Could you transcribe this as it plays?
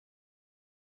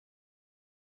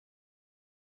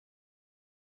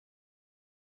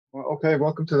Well, okay,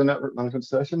 welcome to the network management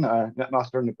session,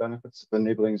 NetMaster and the benefits of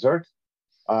enabling zERT.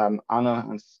 Anna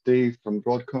and Steve from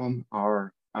Broadcom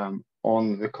are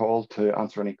on the call to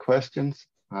answer any questions,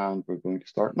 and we're going to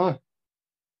start now.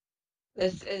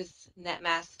 This is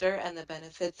NetMaster and the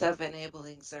benefits of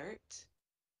enabling zERT.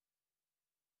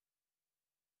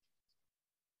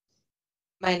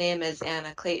 My name is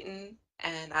Anna Clayton,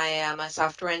 and I am a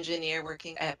software engineer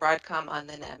working at Broadcom on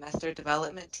the NetMaster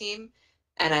development team.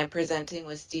 And I'm presenting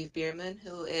with Steve Bierman,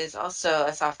 who is also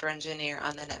a software engineer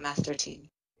on the NetMaster team.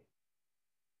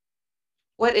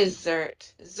 What is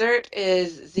zERT? zERT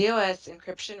is z/OS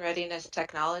encryption readiness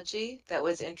technology that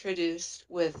was introduced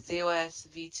with z/OS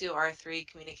v2.r3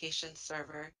 communications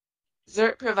server.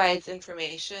 zERT provides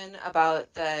information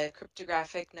about the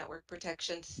cryptographic network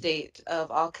protection state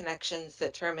of all connections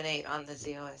that terminate on the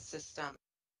z/OS system.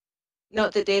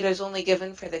 Note that data is only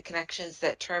given for the connections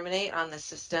that terminate on the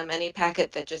system. Any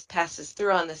packet that just passes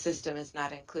through on the system is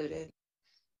not included.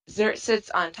 zERT sits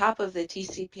on top of the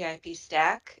TCP/IP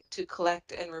stack to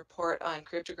collect and report on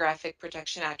cryptographic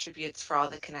protection attributes for all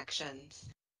the connections.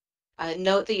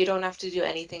 Note that you don't have to do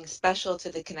anything special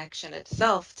to the connection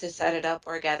itself to set it up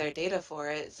or gather data for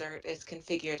it. zERT is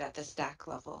configured at the stack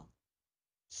level.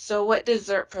 So what does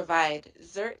zERT provide?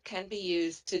 zERT can be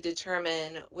used to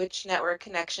determine which network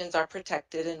connections are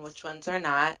protected and which ones are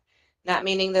not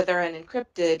meaning that they're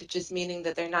unencrypted, just meaning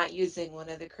that they're not using one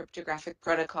of the cryptographic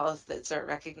protocols that zERT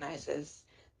recognizes.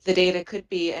 The data could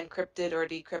be encrypted or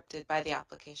decrypted by the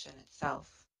application itself.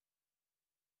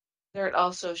 zERT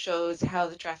also shows how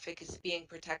the traffic is being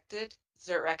protected.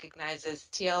 zERT recognizes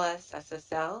TLS,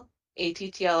 SSL,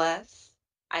 ATTLS,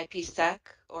 IPsec,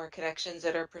 or connections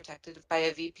that are protected by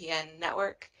a VPN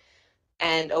network,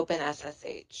 and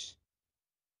OpenSSH.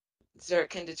 zERT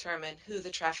can determine who the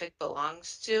traffic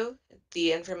belongs to.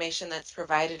 The information that's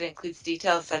provided includes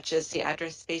details such as the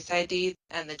address space ID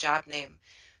and the job name,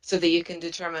 so that you can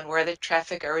determine where the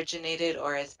traffic originated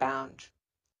or is bound.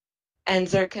 And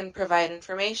zERT can provide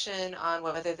information on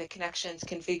whether the connection's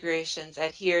configurations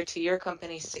adhere to your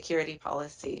company's security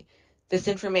policy. This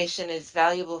information is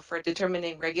valuable for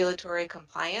determining regulatory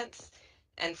compliance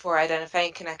and for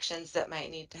identifying connections that might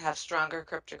need to have stronger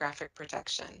cryptographic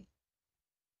protection.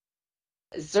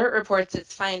 zERT reports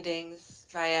its findings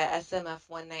via SMF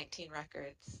 119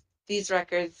 records. These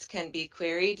records can be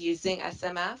queried using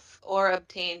SMF or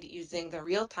obtained using the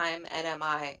real-time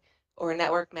NMI, or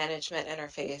Network Management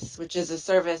Interface, which is a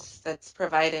service that's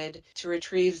provided to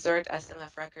retrieve zERT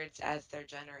SMF records as they're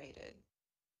generated.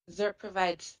 zERT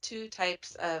provides two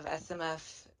types of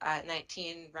SMF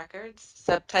 19 records,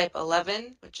 subtype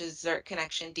 11, which is zERT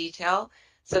connection detail.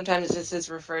 Sometimes this is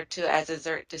referred to as a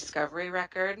zERT discovery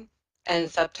record, and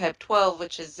subtype 12,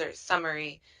 which is zERT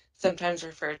summary, sometimes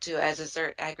referred to as a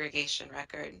zERT aggregation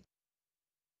record.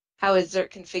 How is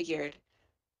zERT configured?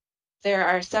 There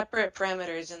are separate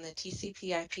parameters in the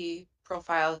TCP/IP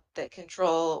profile that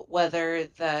control whether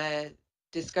the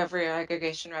discovery or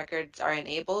aggregation records are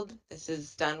enabled. This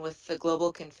is done with the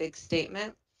global config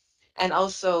statement, and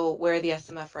also where the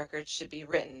SMF records should be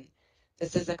written.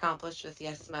 This is accomplished with the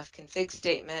SMF config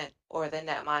statement or the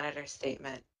net monitor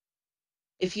statement.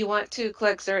 If you want to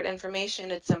collect zERT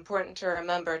information, it's important to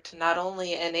remember to not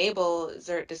only enable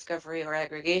zERT discovery or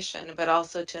aggregation, but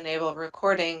also to enable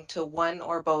recording to one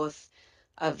or both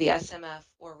of the SMF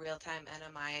or real-time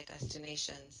NMI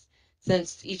destinations,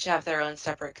 since each have their own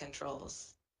separate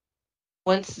controls.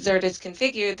 Once zERT is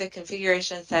configured, the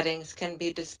configuration settings can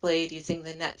be displayed using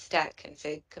the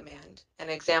netStatConfig command. An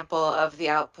example of the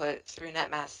output through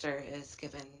NetMaster is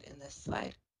given in this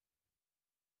slide.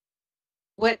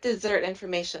 What does zERT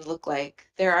information look like?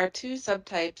 There are two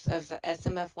subtypes of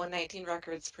SMF 119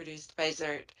 records produced by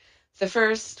zERT. The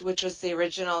first, which was the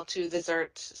original to the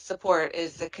zERT support,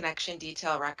 is the connection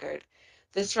detail record.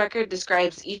 This record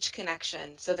describes each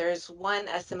connection, so there's one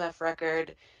SMF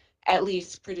record at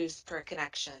least produced per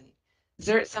connection.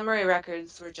 zERT summary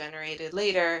records were generated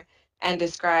later and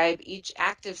describe each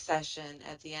active session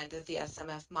at the end of the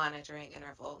SMF monitoring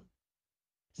interval.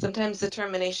 Sometimes the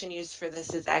termination used for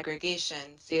this is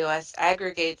aggregation. z/OS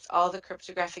aggregates all the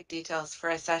cryptographic details for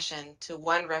a session to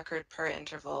one record per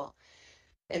interval,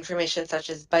 information such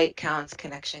as byte counts,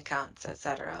 connection counts,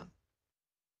 etc.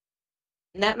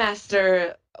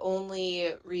 NetMaster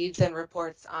only reads and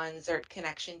reports on zERT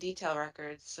connection detail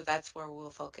records, so that's where we'll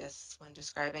focus when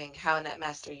describing how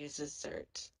NetMaster uses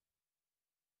zERT.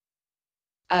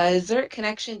 A zERT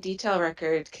connection detail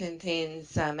record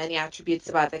contains many attributes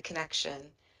about the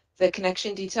connection. The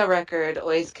connection detail record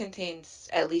always contains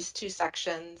at least two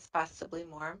sections, possibly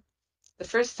more. The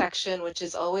first section, which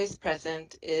is always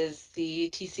present, is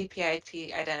the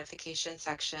TCP/IP identification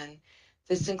section.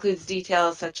 This includes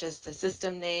details such as the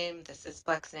system name, the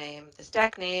sysplex name, the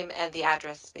stack name, and the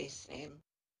address space name.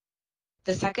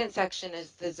 The second section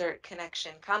is the zERT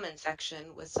connection common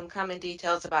section with some common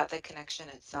details about the connection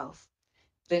itself.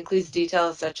 It includes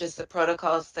details such as the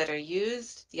protocols that are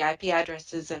used, the IP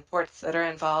addresses and ports that are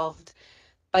involved,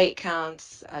 byte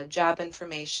counts, job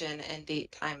information, and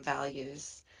date time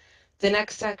values. The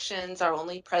next sections are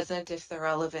only present if they're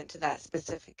relevant to that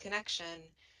specific connection.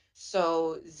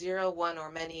 So 0, 1,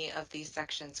 or many of these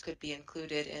sections could be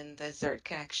included in the zERT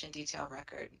connection detail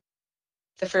record.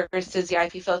 The first is the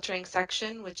IP filtering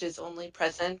section, which is only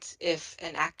present if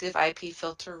an active IP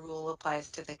filter rule applies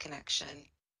to the connection.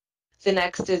 The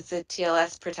next is the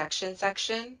TLS protection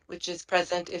section, which is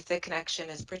present if the connection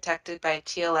is protected by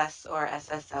TLS or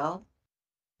SSL.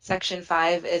 Section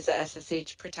 5 is the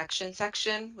SSH protection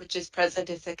section, which is present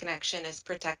if the connection is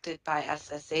protected by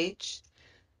SSH.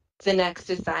 The next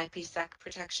is the IPsec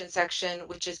protection section,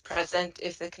 which is present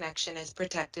if the connection is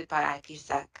protected by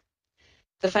IPsec.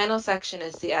 The final section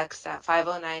is the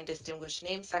X.509 distinguished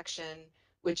name section,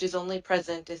 which is only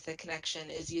present if the connection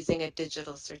is using a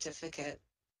digital certificate.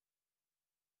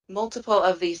 Multiple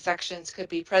of these sections could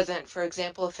be present. For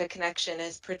example, if a connection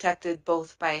is protected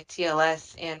both by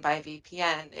TLS and by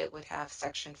VPN, it would have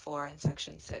section 4 and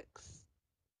section 6.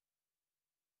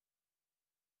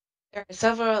 There are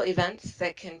several events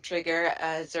that can trigger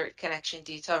a zERT connection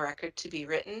detail record to be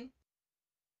written.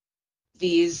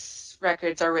 These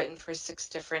records are written for 6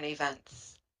 different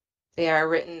events. They are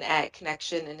written at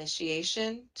connection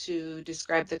initiation to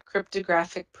describe the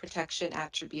cryptographic protection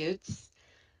attributes.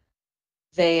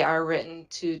 They are written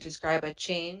to describe a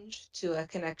change to a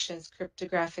connection's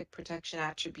cryptographic protection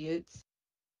attributes.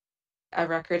 A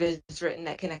record is written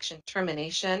at connection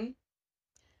termination.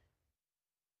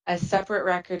 A separate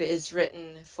record is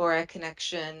written for a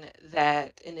connection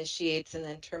that initiates and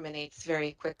then terminates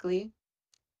very quickly.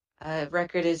 A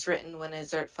record is written when a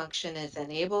zERT function is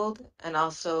enabled and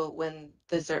also when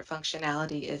the zERT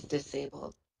functionality is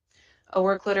disabled. A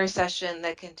workloader session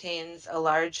that contains a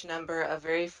large number of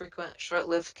very frequent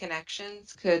short-lived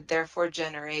connections could therefore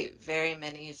generate very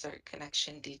many zERT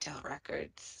connection detail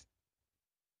records.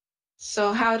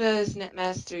 So how does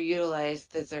NetMaster utilize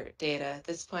the zERT data? At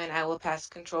this point, I will pass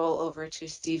control over to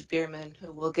Steve Bierman,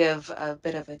 who will give a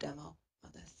bit of a demo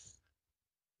on this.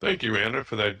 Thank you, Anna,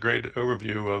 for that great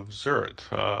overview of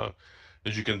zERT.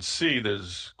 As you can see,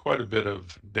 there's quite a bit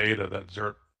of data that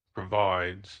zERT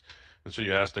provides. And so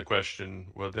you ask the question,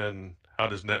 well, then how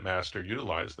does NetMaster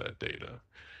utilize that data?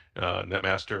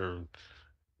 NetMaster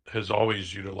has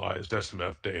always utilized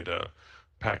SMF data,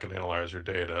 packet analyzer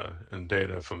data, and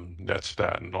data from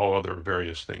NetStat and all other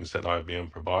various things that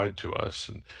IBM provide to us.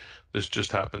 And this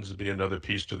just happens to be another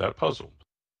piece to that puzzle.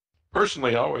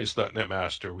 Personally, I always thought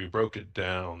NetMaster, we broke it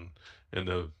down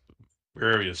into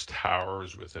various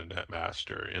towers within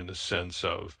NetMaster in the sense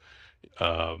of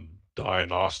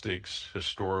diagnostics,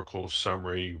 historical,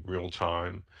 summary, real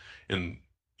time. And,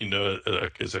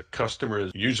 as a customer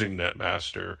is using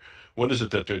NetMaster, what is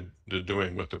it that they're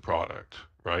doing with the product,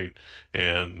 right?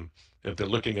 And if they're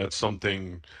looking at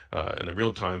something in a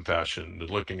real-time fashion, they're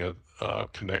looking at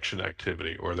connection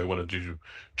activity, or they want to do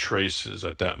traces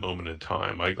at that moment in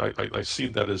time. I see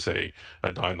that as a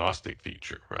diagnostic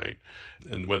feature, right?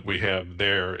 And what we have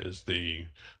there is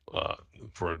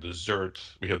for the zERT,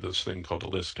 we have this thing called the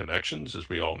list connections, as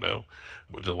we all know,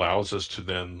 which allows us to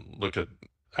then look at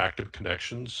active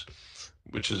connections,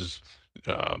 which is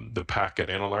the packet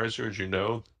analyzer, as you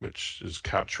know, which is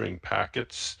capturing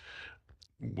packets.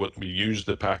 What we use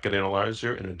the packet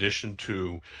analyzer in addition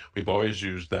to, we've always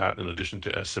used that in addition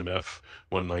to SMF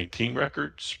 119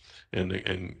 records, and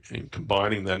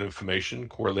combining that information,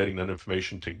 correlating that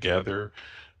information together,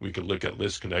 we could look at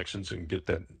list connections and get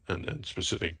that and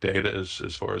specific data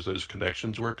as far as those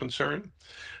connections were concerned.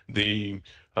 The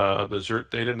zERT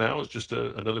data now is just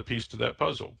another piece to that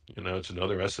puzzle. It's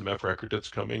another SMF record that's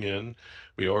coming in.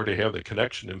 We already have the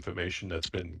connection information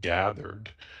that's been gathered,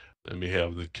 and we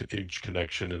have each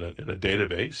connection in a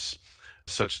database,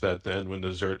 such that then when the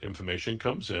zERT information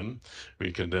comes in,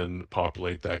 we can then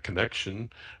populate that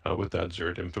connection with that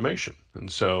zERT information.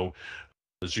 And so,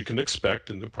 as you can expect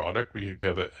in the product, we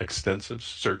have extensive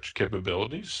search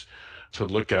capabilities. to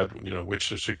look at,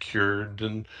 which are secured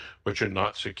and which are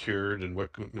not secured, and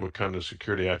what kind of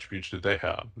security attributes do they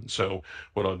have. And so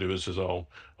what I'll do is I'll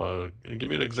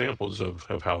give you examples of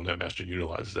how NetMaster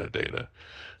utilizes that data.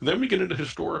 And then we get into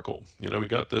historical. We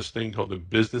got this thing called the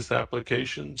business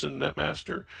applications in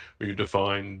NetMaster, where you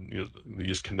define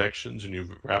these connections and you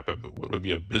wrap up what would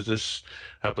be a business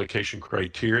application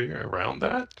criteria around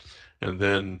that. And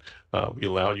then we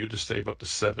allow you to save up to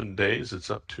 7 days. It's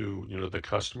up to the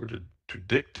customer to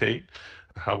dictate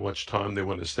how much time they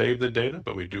want to save the data,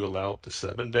 but we do allow up to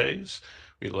 7 days.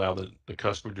 We allow the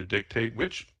customer to dictate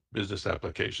which business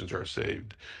applications are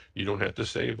saved. You don't have to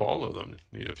save all of them.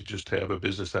 If you just have a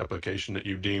business application that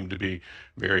you deem to be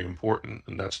very important,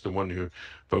 and that's the one you're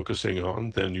focusing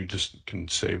on, then you just can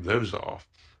save those off.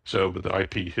 So with the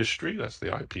IP history, that's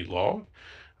the IP log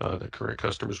that current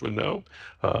customers would know.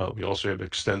 We also have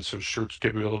extensive search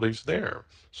capabilities there.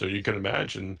 So you can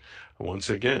imagine, once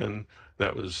again,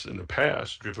 that was in the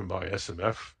past driven by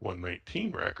SMF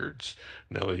 119 records.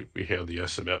 Now that we have the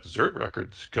SMF zERT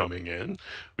records coming in,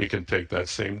 we can take that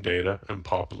same data and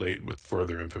populate with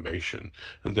further information.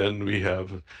 And then we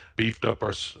have beefed up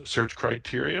our search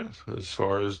criteria as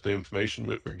far as the information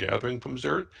that we're gathering from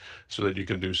zERT so that you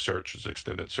can do searches,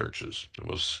 extended searches. And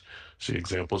we'll see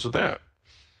examples of that.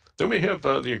 Then we have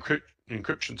the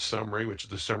encryption summary, which is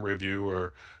the summary view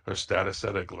or a status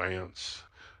at a glance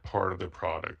part of the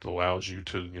product. It allows you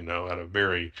to, at a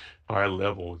very high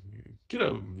level, get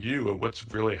a view of what's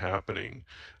really happening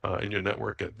in your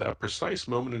network at that precise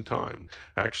moment in time.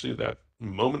 Actually, that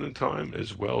moment in time,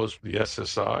 as well as the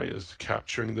SSI, is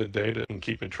capturing the data and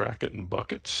keeping track it in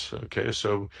buckets. Okay,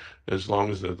 so as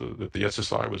long as the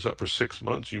SSI was up for 6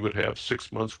 months, you would have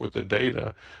 6 months worth of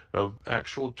data of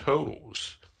actual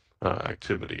totals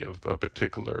activity of a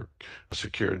particular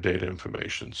secure data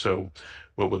information. So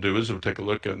what we'll do is we'll take a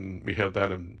look, and we have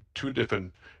that in two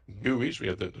different GUIs. We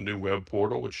have the new web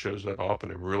portal, which shows that off in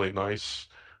a really nice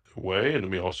way, and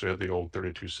we also have the old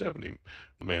 3270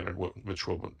 manner, which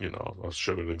will, I'll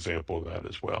show an example of that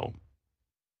as well.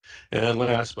 And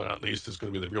last but not least is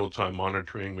going to be the real-time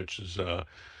monitoring, which is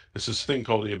this thing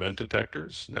called the event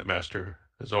detectors. NetMaster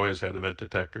has always had event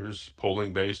detectors,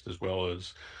 polling based as well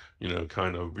as,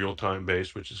 kind of real-time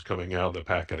based, which is coming out of the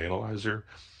packet analyzer.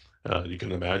 You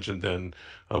can imagine then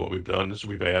what we've done is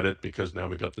we've added, because now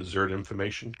we've got the zERT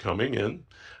information coming in,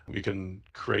 we can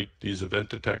create these event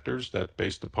detectors that,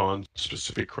 based upon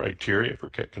specific criteria for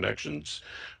connections,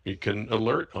 we can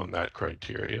alert on that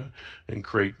criteria and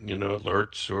create,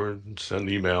 alerts or send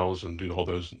emails and do all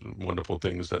those wonderful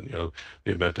things that, the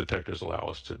event detectors allow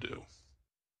us to do.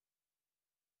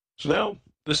 So now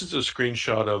this is a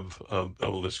screenshot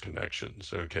of list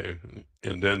connections, okay?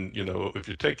 And then, if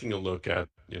you're taking a look at,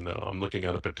 I'm looking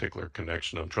at a particular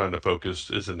connection, I'm trying to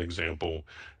focus as an example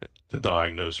to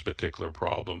diagnose a particular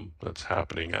problem that's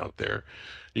happening out there.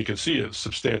 You can see a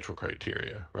substantial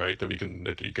criteria, right? That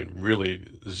you can really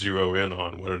zero in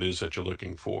on what it is that you're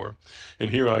looking for. And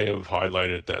here I have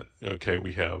highlighted that, okay,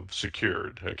 we have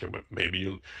secured. Okay, but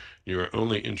maybe you're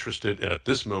only interested at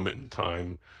this moment in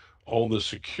time all the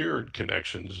secured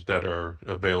connections that are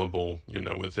available,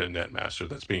 within NetMaster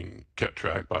that's being kept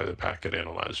track by the packet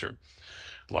analyzer.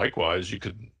 Likewise, you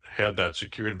could have that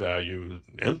secured value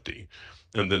empty,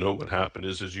 and then what would happen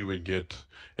is you would get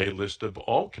a list of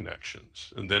all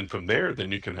connections, and then from there,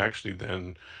 then you can actually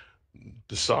then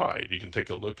decide. You can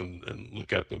take a look and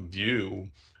look at the view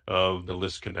of the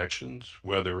list connections,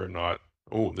 whether or not,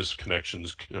 oh, this connection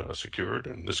is secured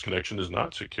and this connection is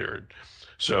not secured.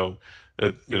 So,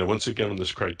 once again, on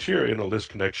this criteria, a list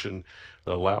connection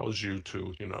allows you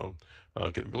to,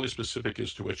 get really specific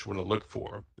as to what you want to look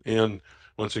for. And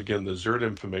once again, the zERT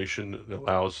information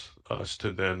allows us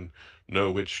to then know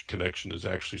which connection is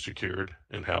actually secured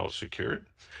and how it's secured.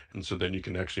 And so then you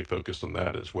can actually focus on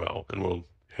that as well. And we'll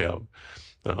have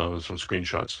some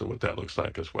screenshots to what that looks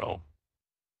like as well.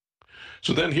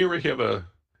 So then here we have a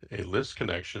list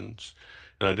connections,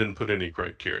 and I didn't put any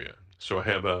criteria. So I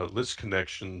have a list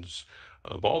connections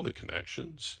of all the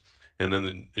connections. And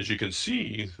then as you can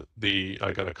see,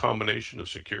 I got a combination of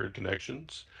secured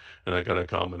connections and I got a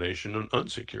combination of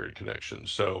unsecured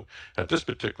connections. So at this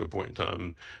particular point in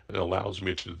time, it allows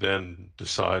me to then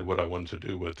decide what I want to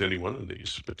do with any one of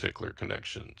these particular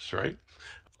connections, right?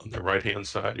 On the right-hand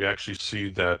side, you actually see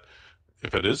that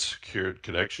if it is secured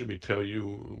connection, we tell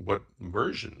you what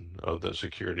version of the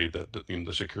security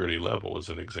the security level is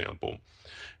an example.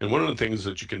 And one of the things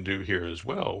that you can do here as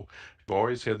well, you've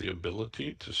always had the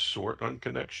ability to sort on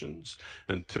connections.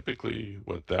 And typically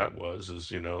what that was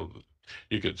is,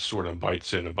 you could sort them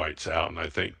bytes in and bytes out. And I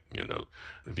think,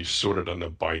 if you sorted on the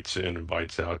bytes in and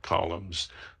bytes out columns,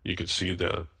 you could see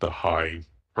the high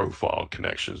profile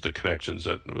connections, the connections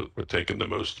that were taking the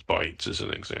most bytes as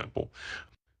an example.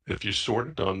 If you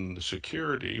sorted on the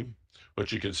security,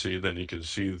 what you can see, then you can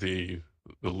see the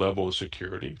level of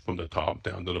security from the top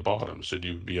down to the bottom. So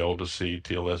you'd be able to see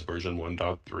TLS version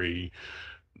 1.3,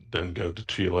 then go to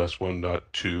TLS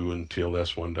 1.2 and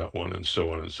TLS 1.1 and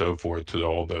so on and so forth to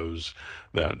all those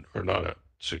that are not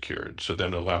secured. So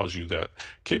then it allows you that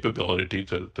capability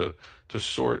to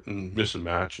sort and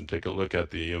mismatch and take a look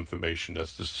at the information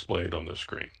that's displayed on the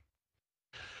screen.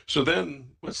 So then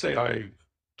let's say I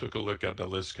took a look at the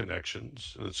list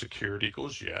connections and secured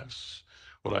equals yes.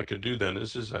 What I could do then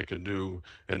is I could do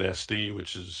an SD,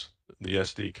 which is the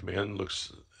SD command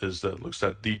looks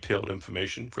at detailed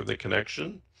information for the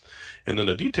connection. And then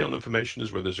the detailed information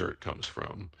is where the zERT comes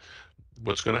from.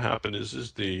 What's going to happen is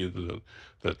the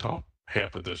top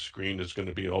half of the screen is going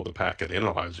to be all the packet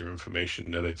analyzer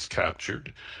information that it's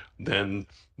captured. Then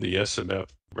the SMF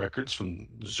records from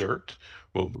zERT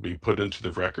will be put into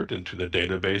the record, into the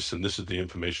database, and this is the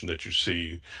information that you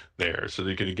see there. So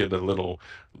you can get a little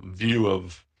view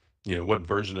of what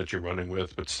version that you're running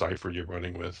with, what cipher you're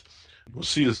running with. We'll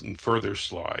see this in further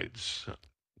slides.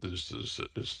 There's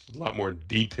a lot more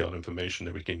detailed information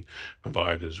that we can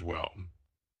provide as well.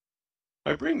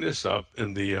 I bring this up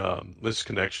in the list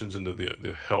connections into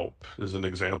the help as an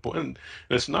example, and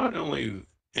it's not only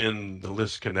in the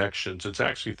list connections, it's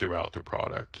actually throughout the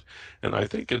product. And I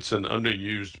think it's an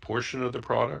underused portion of the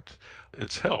product.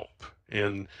 It's help.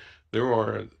 And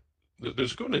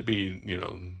there's going to be,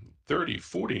 30,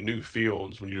 40 new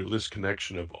fields when you do list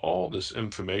connection of all this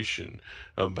information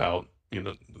about,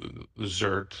 the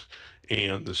zERT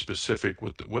and the specific,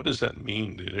 what does that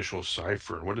mean, the initial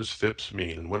cipher, and what does FIPS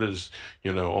mean, and what is,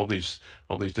 all these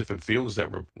different fields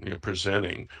that we're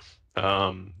presenting.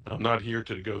 I'm not here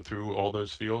to go through all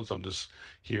those fields. I'm just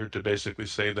here to basically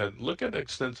say that look at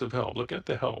extensive help, look at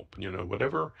the help,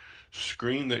 whatever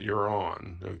screen that you're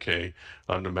on, okay,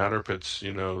 no matter if it's,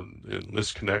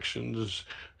 list connections,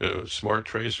 smart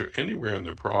trace, or anywhere in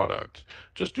the product,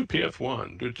 just do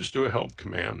PF1, just do a help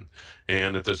command.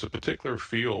 And if there's a particular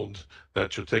field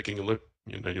that you're taking a look,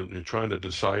 you're trying to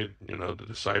decide, to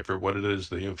decipher what it is,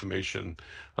 the information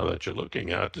that you're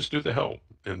looking at, just do the help.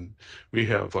 And we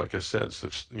have, like I said,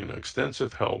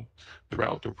 extensive help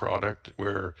throughout the product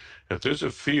where if there's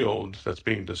a field that's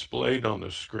being displayed on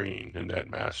the screen in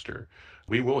NetMaster,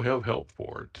 we will have help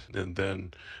for it. And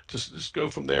then just go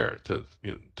from there to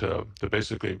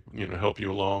basically, help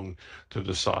you along to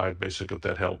decide basically if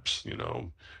that helps,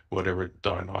 whatever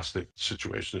diagnostic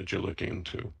situation that you're looking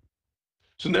into.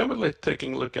 So now we're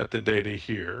taking a look at the data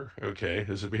here, okay,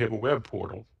 is that we have a web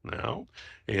portal now,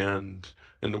 and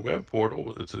in the web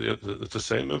portal, it's the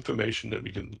same information that we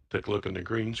can take a look on the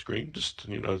green screen, just,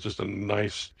 just a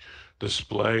nice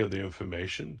display of the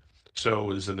information.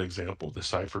 So as an example, the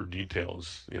cipher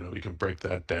details, you can break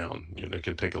that down, you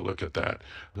can take a look at that,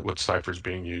 what cipher is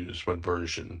being used, what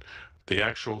version. The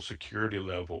actual security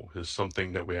level is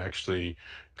something that we actually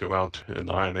go out to an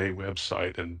INA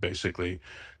website and basically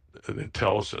it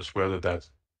tells us whether that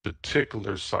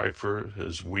particular cipher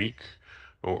is weak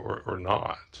or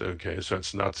not. Okay, so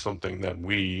it's not something that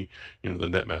we, the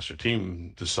NetMaster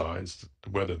team decides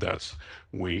whether that's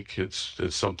weak. It's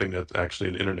something that actually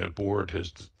an internet board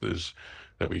is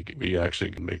that we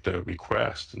actually can make the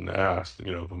request and ask,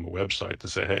 from a website to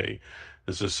say, hey,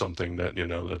 is this something that,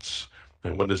 that's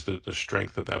and what is the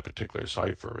strength of that particular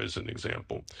cipher as an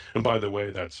example. And by the way,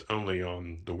 that's only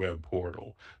on the web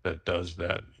portal that does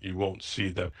that. You won't see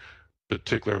that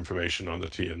particular information on the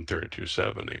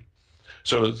TN3270.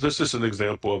 So this is an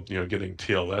example of getting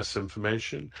TLS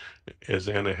information, as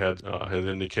Anna had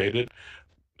indicated.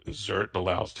 zERT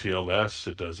allows TLS,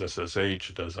 it does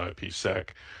SSH, it does IPsec.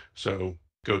 So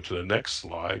go to the next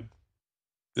slide.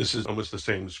 This is almost the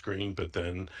same screen, but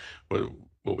then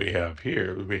what we have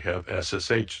here, we have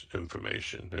SSH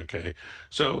information. Okay,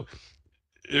 so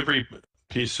every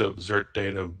piece of zERT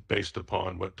data based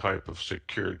upon what type of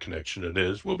secured connection it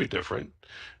is will be different.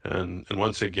 And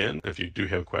once again, if you do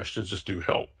have questions, just do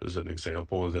help as an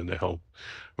example, and then the help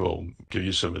will give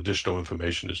you some additional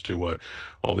information as to what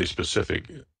all these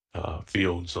specific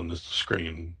fields on the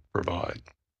screen provide.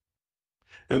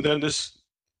 And then this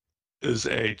is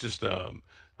a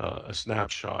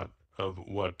snapshot of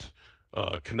what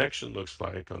connection looks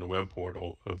like on the web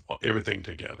portal of everything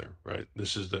together, right?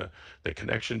 This is the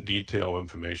connection detail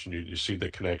information. You see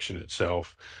the connection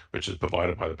itself, which is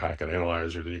provided by the packet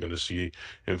analyzer. Then you're going to see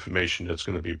information that's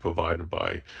going to be provided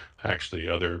by actually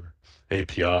other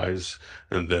APIs,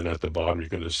 and then at the bottom you're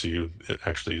going to see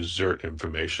actually zERT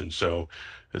information. So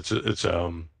it's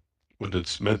what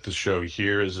it's meant to show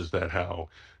here is that how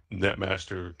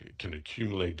NetMaster can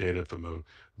accumulate data from a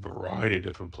variety of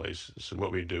different places. And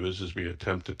what we do is we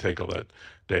attempt to take all that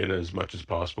data as much as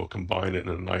possible, combine it in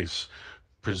a nice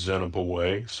presentable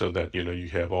way so that you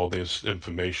have all this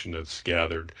information that's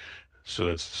gathered so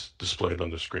that's displayed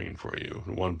on the screen for you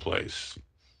in one place.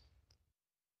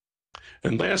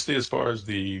 And lastly, as far as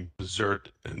the zERT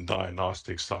and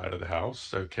diagnostic side of the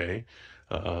house, okay,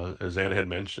 as Anna had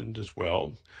mentioned as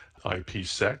well,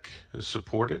 IPsec is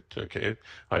supported, okay,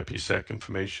 IPsec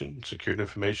information, security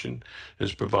information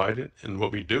is provided. And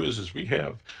what we do is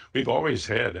we've always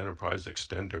had Enterprise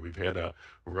Extender. We've had a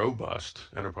robust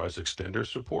Enterprise Extender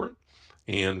support.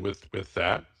 And with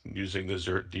that, using the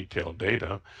zERT detailed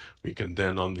data, we can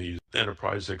then on the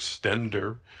Enterprise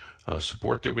Extender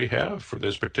support that we have for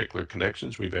those particular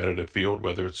connections. We've added a field,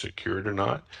 whether it's secured or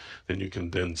not. Then you can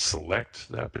then select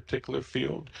that particular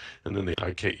field. And then the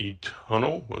IKE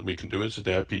tunnel, what we can do is the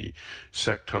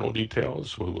IPsec tunnel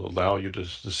details will allow you to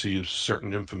see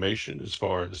certain information as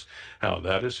far as how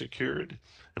that is secured.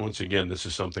 And once again, this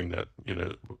is something that,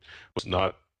 was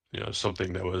not,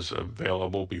 something that was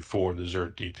available before the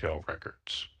zERT detail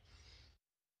records.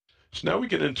 So now we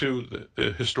get into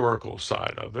the historical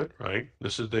side of it, right?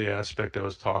 This is the aspect I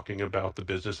was talking about, the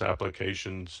business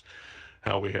applications,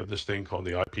 how we have this thing called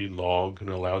the IP log and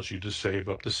allows you to save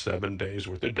up to 7 days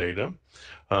worth of data.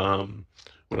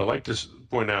 What I like to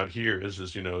point out here is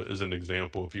as an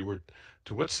example, if you were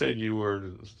to, let's say you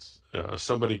were,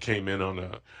 somebody came in on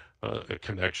a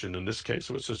connection. In this case,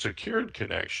 it was a secured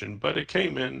connection, but it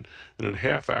came in a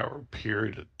half-hour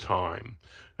period of time.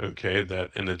 Okay,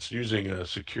 and it's using a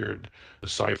secured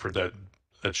cipher that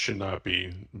should not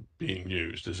be being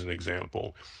used as an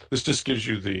example. This just gives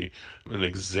you an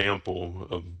example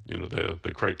of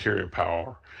the criteria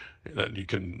power that you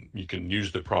can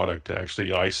use the product to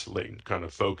actually isolate and kind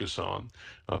of focus on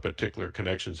particular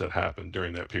connections that happened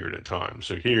during that period of time.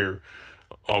 So here,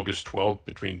 August 12th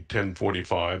between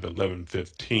 10:45 and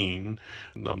 11:15,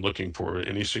 and I'm looking for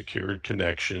any secured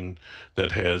connection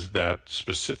that has that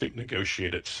specific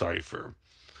negotiated cipher.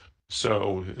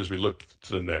 So as we look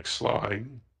to the next slide,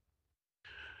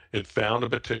 it found a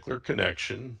particular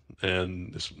connection,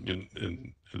 and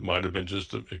it might have been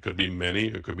it could be many,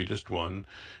 it could be just one.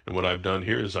 And what I've done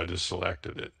here is I just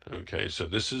selected it. Okay, so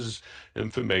this is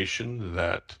information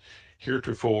that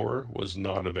heretofore was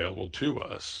not available to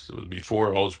us. It was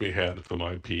before. All we had from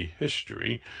IP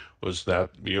history was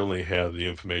that we only had the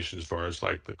information as far as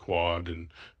like the quad and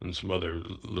some other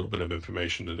little bit of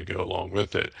information to go along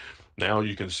with it. Now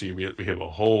you can see we have a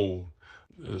whole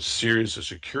series of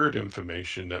secured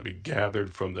information that we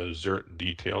gathered from the zERT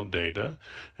detailed data,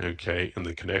 okay, and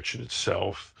the connection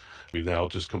itself. We now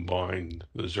just combined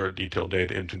the zERT detailed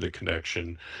data into the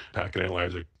connection. Packet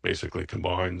Analyzer basically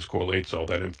combines, correlates all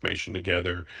that information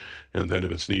together, and then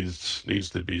if it needs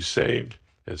to be saved,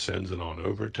 it sends it on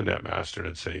over to NetMaster and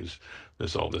it saves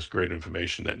all this great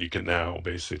information that you can now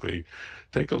basically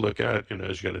take a look at,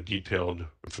 as you got a detailed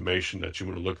information that you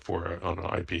want to look for on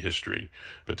an IP history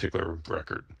particular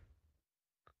record.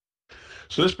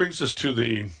 So this brings us to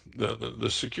the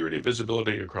security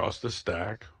visibility across the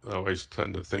stack. I always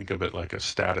tend to think of it like a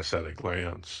status at a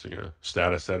glance.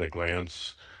 Status at a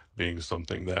glance being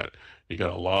something that you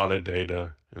got a lot of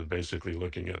data, and basically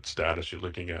looking at status, you're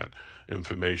looking at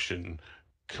information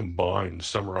combined,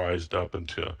 summarized up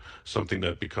into something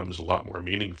that becomes a lot more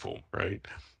meaningful, right?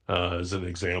 As an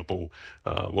example,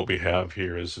 what we have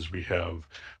here is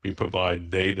we provide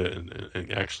data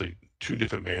in actually two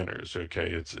different manners. Okay,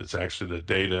 it's actually the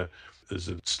data as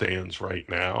it stands right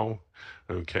now.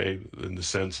 Okay, in the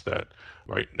sense that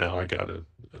right now I got a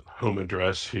home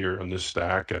address here on this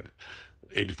stack at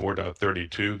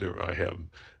 84.32. There I have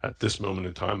at this moment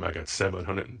in time I got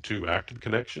 702 active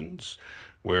connections,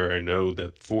 where I know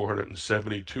that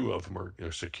 472 of them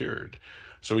are secured.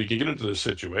 So you can get into the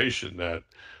situation that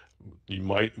you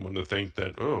might want to think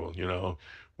that, oh,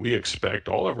 we expect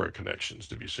all of our connections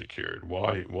to be secured.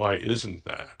 Why isn't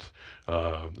that?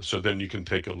 So then you can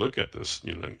take a look at this,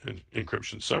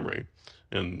 encryption summary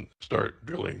and start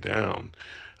drilling down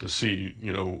to see,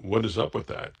 what is up with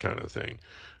that kind of thing.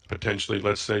 Potentially,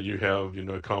 let's say you have,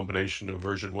 a combination of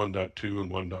version 1.2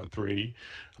 and 1.3.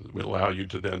 It will allow you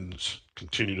to then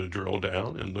continue to drill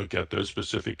down and look at those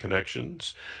specific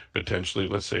connections. Potentially,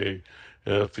 let's say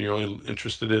if you're only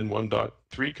interested in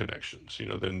 1.3 connections,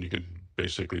 then you could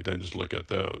basically then just look at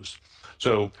those.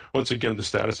 So once again, the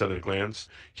status at a glance,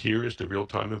 here is the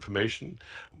real-time information.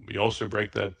 We also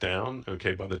break that down,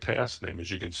 okay, by the task name.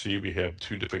 As you can see, we have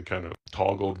two different kind of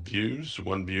toggled views.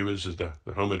 One view is the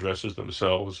home addresses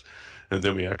themselves, and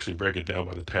then we actually break it down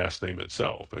by the task name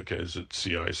itself. Okay, is it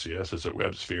CICS? Is it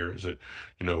WebSphere? Is it,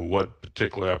 what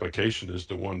particular application is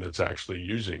the one that's actually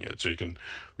using it? So you can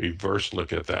reverse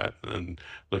look at that and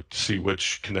look to see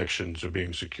which connections are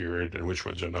being secured and which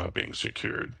ones are not being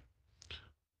secured.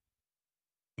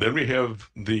 Then we have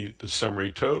the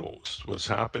summary totals. What's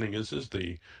happening is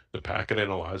the packet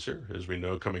analyzer, as we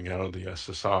know, coming out of the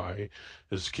SSI,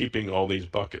 is keeping all these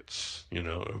buckets.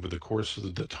 Over the course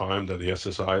of the time that the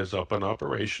SSI is up and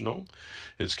operational,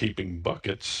 it's keeping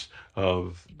buckets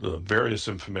of the various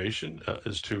information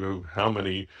as to how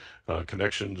many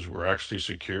connections were actually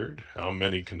secured, how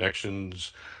many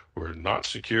connections were not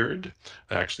secured.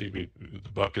 Actually, the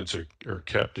buckets are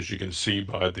kept, as you can see,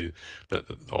 by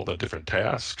all the different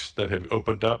tasks that have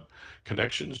opened up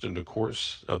connections in the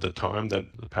course of the time that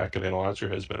the packet analyzer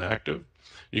has been active.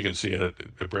 You can see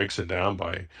it breaks it down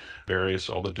by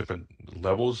all the different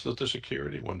levels of the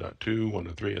security, 1.2,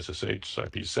 1.3, SSH,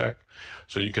 IPsec.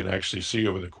 So you can actually see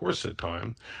over the course of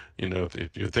time,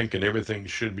 if you're thinking everything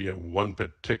should be at one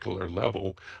particular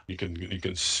level, you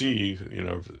can see,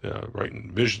 right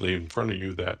visually in front of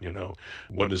you that,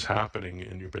 what is happening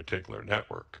in your particular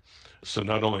network. So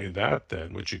not only that,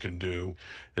 then what you can do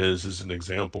is, as an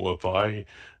example, if I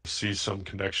see some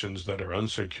connections that are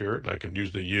unsecured, I can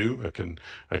use the U. I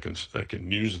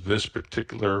can use this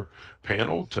particular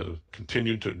panel to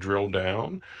continue to drill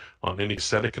down on any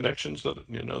set of connections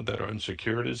that are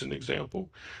unsecured, as an example,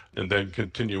 and then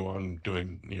continue on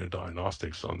doing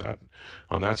diagnostics on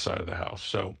that side of the house.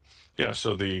 So yeah,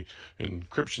 so the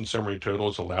encryption summary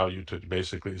totals allow you to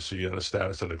basically see at a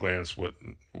status at a glance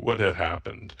what had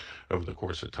happened over the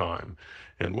course of time.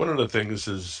 And one of the things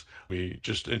is we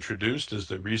just introduced is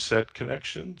the reset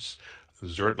connections.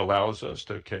 zERT allows us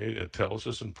to, it tells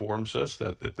us, informs us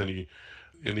that if any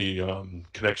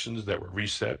connections that were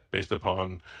reset based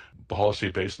upon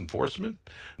policy-based enforcement,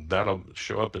 that'll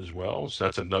show up as well. So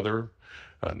that's another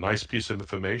nice piece of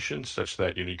information, such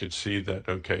that you can see that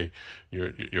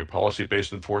your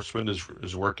policy-based enforcement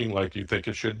is working like you think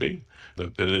it should be.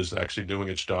 That it is actually doing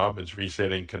its job. It's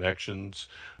resetting connections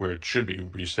where it should be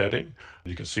resetting.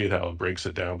 You can see how it breaks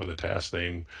it down by the task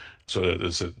name, so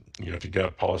that if you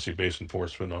got policy-based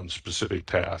enforcement on specific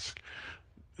task,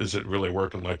 is it really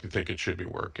working like you think it should be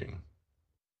working?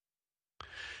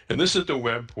 And this is the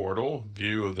web portal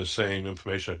view of the same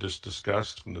information I just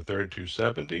discussed from the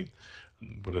 3270.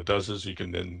 What it does is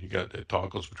it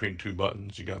toggles between two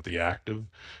buttons. You got the active,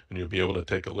 and you'll be able to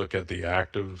take a look at the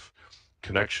active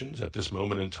connections at this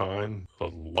moment in time. A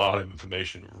lot of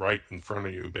information right in front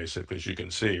of you, basically, as you can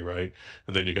see, right?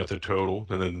 And then you got the total,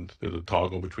 and then the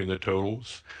toggle between the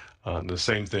totals. And the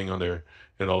same thing on there.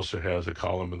 It also has a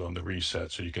column on the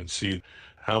reset, so you can see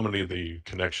how many of the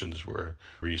connections were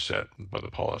reset by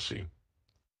the policy.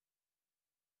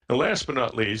 And last but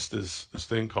not least is this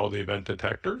thing called the event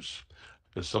detectors.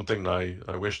 It's something I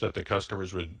wish that the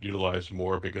customers would utilize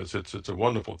more, because it's a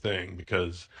wonderful thing,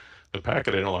 because the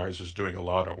packet analyzer is doing a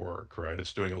lot of work, right?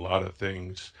 It's doing a lot of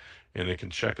things, and it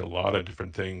can check a lot of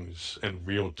different things in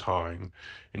real time,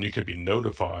 and you can be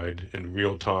notified in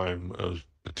real time of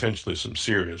potentially some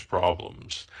serious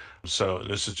problems. So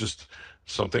this is just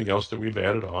something else that we've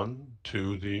added on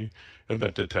to the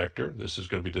event detector. This is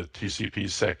going to be the TCP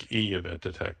SecE event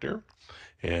detector.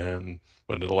 And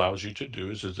what it allows you to do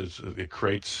is it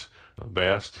creates a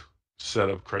vast set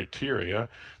of criteria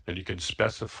that you can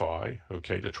specify,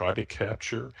 to try to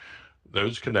capture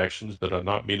those connections that are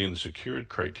not meeting the secured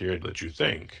criteria that you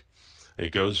think.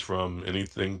 It goes from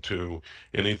anything to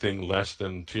anything less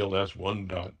than TLS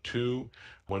 1.2.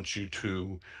 I want you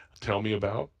to tell me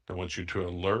about. I want you to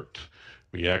alert.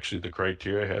 The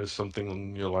criteria has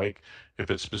something like if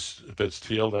it's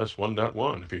TLS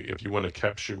 1.1. If you want to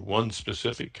capture one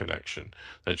specific connection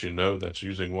that that's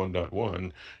using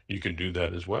 1.1, you can do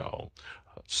that as well.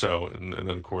 So, and then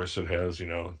of course it has,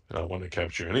 I want to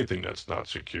capture anything that's not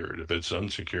secured. If it's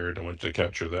unsecured, I want to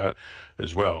capture that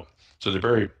as well. So it's a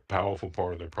very powerful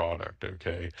part of their product,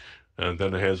 And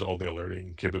then it has all the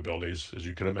alerting capabilities, as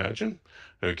you can imagine,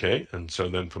 And so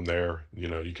then from there,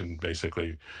 you can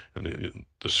basically, and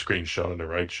the screenshot on the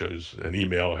right shows an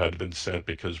email had been sent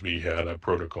because we had a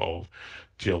protocol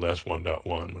TLS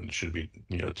 1.1 when it should be,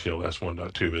 TLS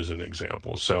 1.2 as an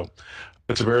example. So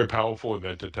it's a very powerful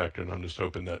event detector, and I'm just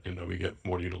hoping that, we get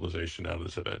more utilization out of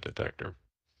this event detector.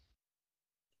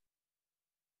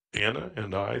 Anna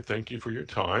and I thank you for your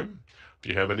time. If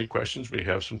you have any questions, we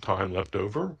have some time left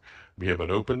over. We have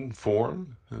an open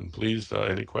forum, and please,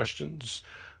 any questions,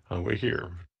 we're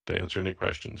here to answer any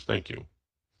questions. Thank you.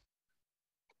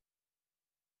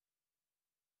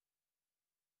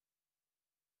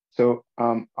 So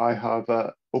I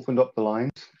have opened up the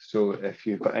lines. So if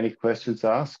you've got any questions to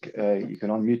ask, you can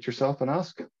unmute yourself and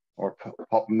ask, or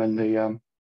pop them in the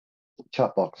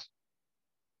chat box.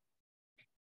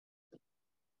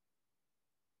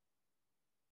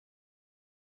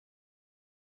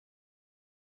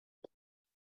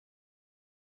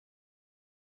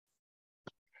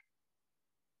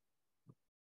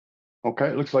 Okay,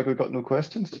 it looks like we've got no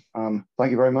questions.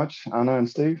 Thank you very much, Anna and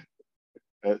Steve.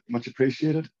 Much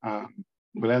appreciated.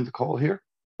 We'll end the call here.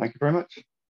 Thank you very much.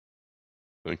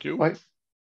 Thank you. Bye.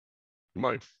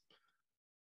 Bye.